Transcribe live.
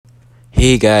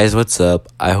Hey guys, what's up?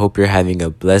 I hope you're having a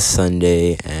blessed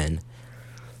Sunday, and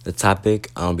the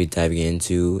topic I'll be diving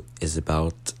into is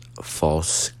about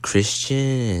false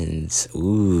Christians.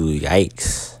 Ooh,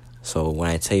 yikes. So when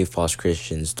I tell you false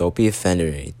Christians, don't be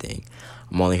offended or anything.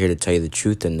 I'm only here to tell you the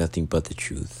truth and nothing but the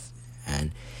truth. And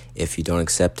if you don't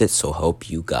accept it, so help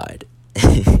you God.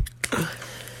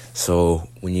 So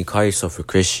when you call yourself a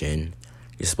Christian,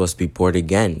 you're supposed to be born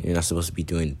again. You're not supposed to be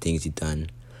doing the things you've done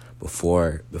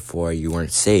before you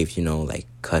weren't saved, like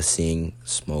cussing,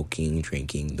 smoking,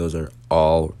 drinking. Those are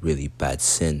all really bad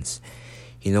sins.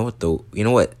 You know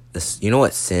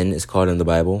what sin is called in the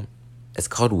Bible? It's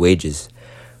called wages.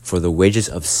 For the wages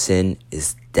of sin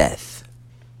is death.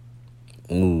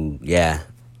 Ooh, yeah.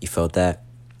 You felt that?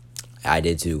 I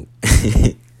did too.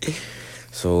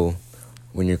 So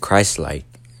when you're Christ-like,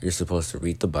 you're supposed to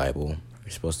read the Bible.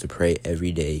 You're supposed to pray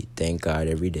every day, thank God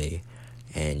every day,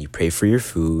 and you pray for your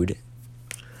food,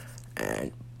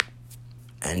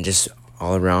 and just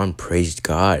all around praise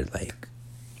God. Like,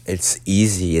 it's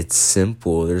easy, it's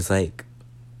simple. There's like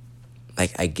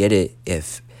I get it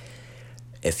if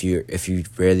you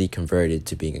rarely converted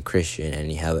to being a Christian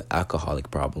and you have an alcoholic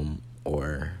problem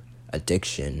or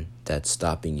addiction that's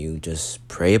stopping you, just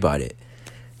pray about it.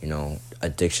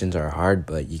 Addictions are hard,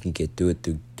 but you can get through it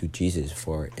through Jesus.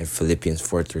 For in Philippians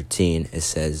 4:13, it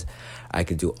says, I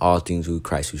can do all things through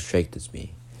Christ who strengthens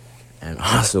me. And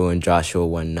also in Joshua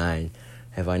 1:9,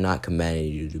 have I not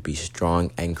commanded you to be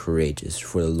strong and courageous?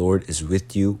 For the Lord is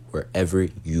with you wherever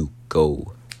you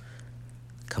go.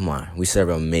 Come on, we serve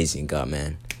an amazing God,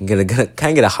 man. Can I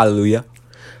get a hallelujah?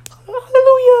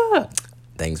 Hallelujah!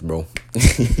 Thanks, bro.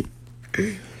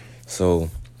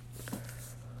 So,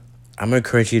 I'm going to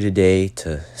encourage you today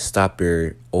to stop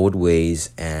your old ways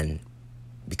and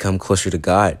become closer to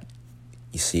God.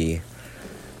 You see,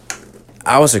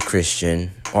 I was a Christian.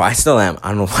 Well, I still am. I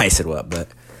don't know why I said what, but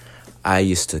I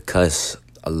used to cuss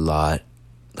a lot.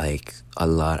 Like, a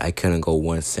lot. I couldn't go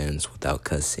one sentence without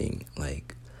cussing.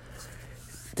 Like,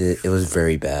 it was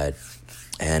very bad.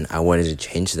 And I wanted to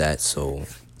change that, so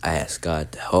I asked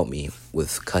God to help me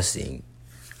with cussing.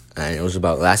 And it was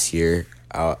about last year.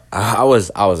 I was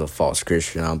a false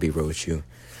Christian. I'll be real with you.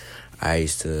 I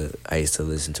used to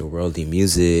listen to worldly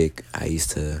music. I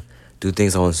used to do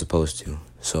things I wasn't supposed to.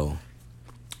 So,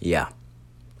 yeah,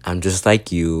 I'm just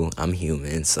like you. I'm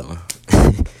human. So,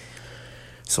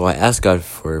 so I asked God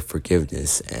for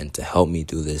forgiveness and to help me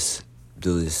do this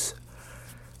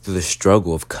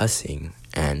struggle of cussing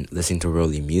and listening to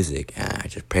worldly music. And I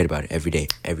just prayed about it every day.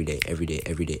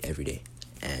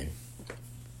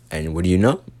 And what do you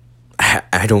know?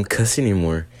 I don't cuss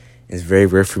anymore. It's very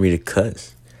rare for me to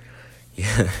cuss.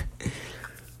 Yeah.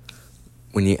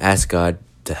 When you ask God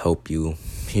to help you,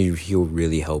 He'll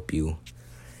really help you.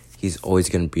 He's always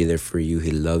going to be there for you.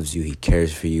 He loves you. He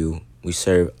cares for you. We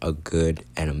serve a good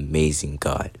and amazing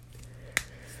God.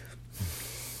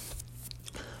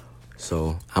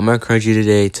 So I'm going to encourage you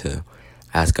today to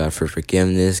ask God for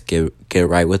forgiveness. Get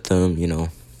right with Him,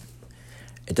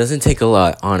 It doesn't take a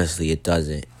lot, honestly. It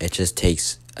doesn't. It just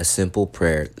takes a simple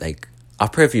prayer. Like, I'll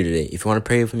pray for you today. If you want to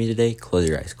pray for me today, close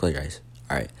your eyes.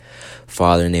 All right.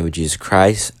 Father, in the name of Jesus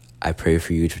Christ, I pray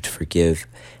for you to forgive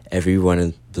every one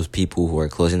of those people who are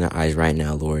closing their eyes right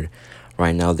now, Lord.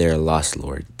 Right now, they are lost,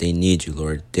 Lord. They need you,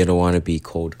 Lord. They don't want to be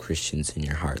cold Christians in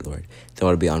your heart, Lord. They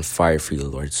want to be on fire for you,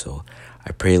 Lord. So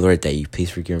I pray, Lord, that you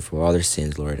please forgive them for all their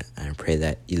sins, Lord. And I pray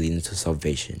that you lead them to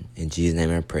salvation. In Jesus'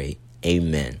 name I pray.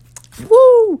 Amen.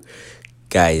 Woo!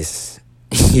 Guys,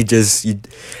 you just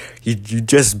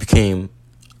became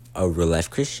a real life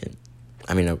Christian.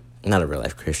 I mean, not a real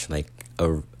life Christian, like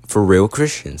a for real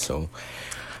Christian. So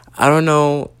I don't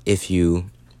know if you're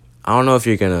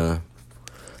gonna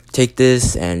take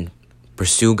this and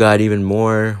pursue God even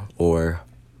more or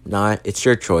not. It's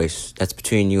your choice. That's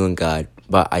between you and God.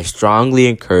 But I strongly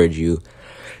encourage you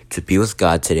to be with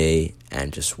God today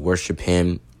and just worship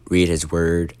Him, read His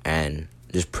word, and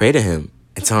just pray to Him.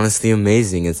 It's honestly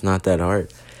amazing. It's not that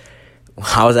hard.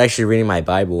 I was actually reading my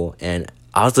Bible, and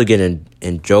I was looking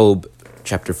in Job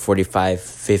chapter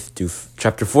 45,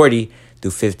 chapter 40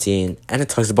 through 15, and it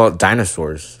talks about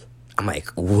dinosaurs. I'm like,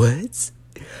 what?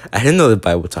 I didn't know the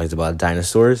Bible talks about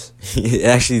dinosaurs. It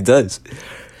actually does.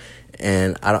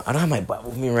 And I don't have my Bible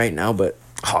with me right now, but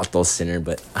throw sinner,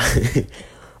 but it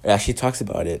actually talks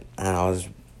about it, and I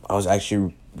was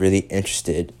actually really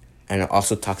interested. And it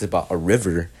also talks about a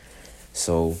river.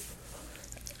 So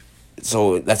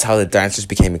that's how the dinosaurs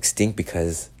became extinct,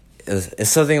 because it's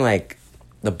something like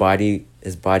his body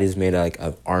is made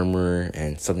of armor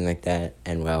and something like that.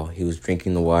 And while he was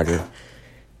drinking the water,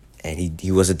 and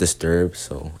he wasn't disturbed.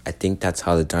 So I think that's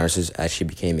how the dinosaurs actually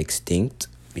became extinct,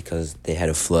 because they had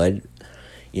a flood.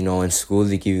 You know, in school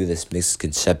they give you this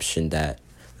misconception that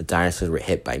the dinosaurs were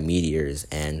hit by meteors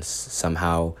and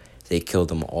somehow they killed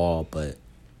them all, but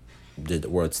the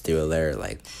world's still there.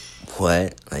 Like,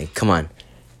 what? Like, come on,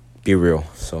 be real.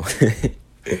 So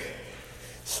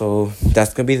so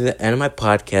that's gonna be the end of my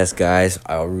podcast, guys.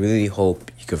 I really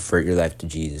hope you convert your life to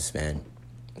Jesus, man.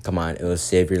 Come on, it'll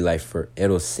save your life.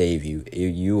 It'll save you.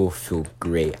 You will feel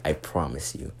great, I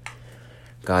promise you.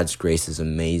 God's grace is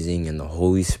amazing, and the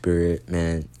Holy Spirit,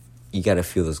 man, you gotta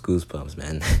feel those goosebumps,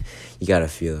 man. You gotta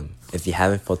feel them. If you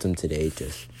haven't felt them today,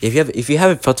 if you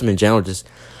haven't felt them in general, just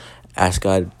ask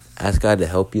God to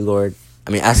help you, Lord.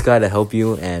 Ask God to help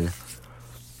you and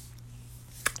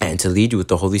to lead you with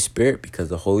the Holy Spirit, because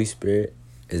the Holy Spirit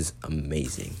is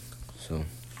amazing. So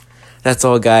that's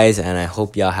all, guys, and I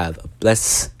hope y'all have a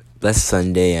blessed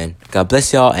Sunday, and God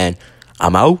bless y'all, and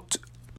I'm out.